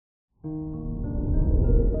Good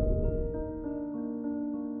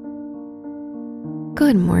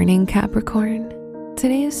morning, Capricorn.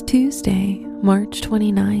 Today is Tuesday, March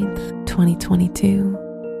 29th,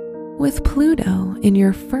 2022. With Pluto in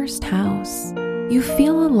your first house, you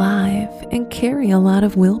feel alive and carry a lot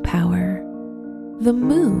of willpower. The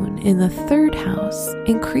moon in the third house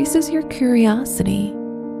increases your curiosity,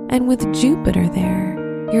 and with Jupiter there,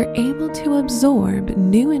 you're able to absorb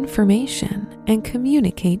new information and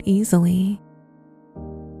communicate easily.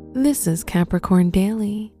 This is Capricorn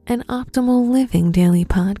Daily, an optimal living daily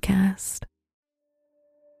podcast.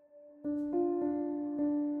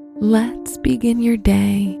 Let's begin your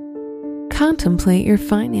day. Contemplate your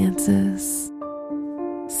finances.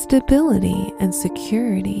 Stability and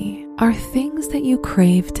security are things that you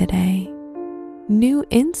crave today. New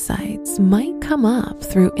insights might come up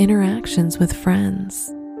through interactions with friends.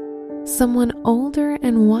 Someone older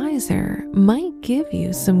and wiser might give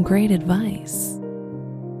you some great advice.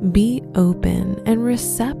 Be open and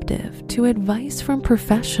receptive to advice from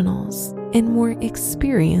professionals and more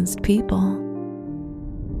experienced people.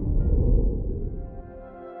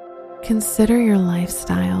 Consider your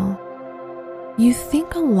lifestyle. You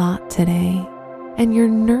think a lot today, and your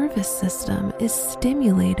nervous system is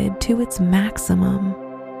stimulated to its maximum.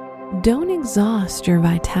 Don't exhaust your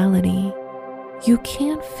vitality. You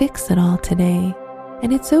can't fix it all today,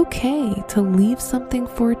 and it's okay to leave something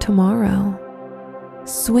for tomorrow.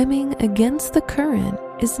 Swimming against the current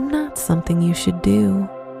is not something you should do,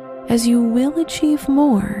 as you will achieve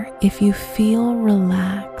more if you feel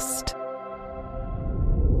relaxed.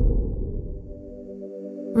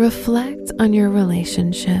 Reflect on your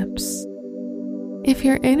relationships. If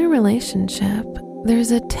you're in a relationship, there's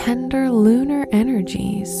a tender lunar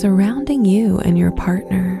energy surrounding you and your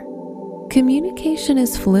partner. Communication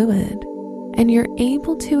is fluid, and you're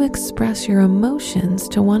able to express your emotions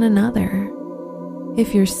to one another.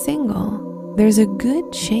 If you're single, there's a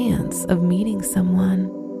good chance of meeting someone,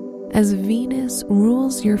 as Venus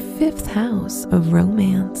rules your fifth house of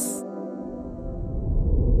romance.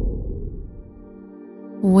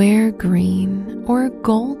 Wear green or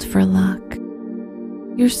gold for luck.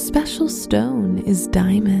 Your special stone is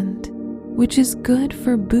diamond, which is good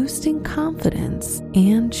for boosting confidence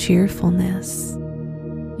and cheerfulness.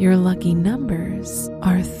 Your lucky numbers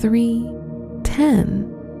are 3,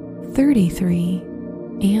 10, 33,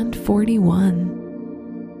 and 41.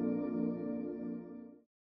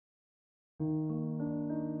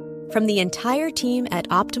 From the entire team at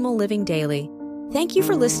Optimal Living Daily, thank you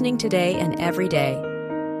for listening today and every day.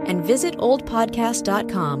 And visit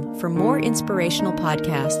oldpodcast.com for more inspirational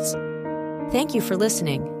podcasts. Thank you for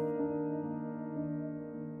listening.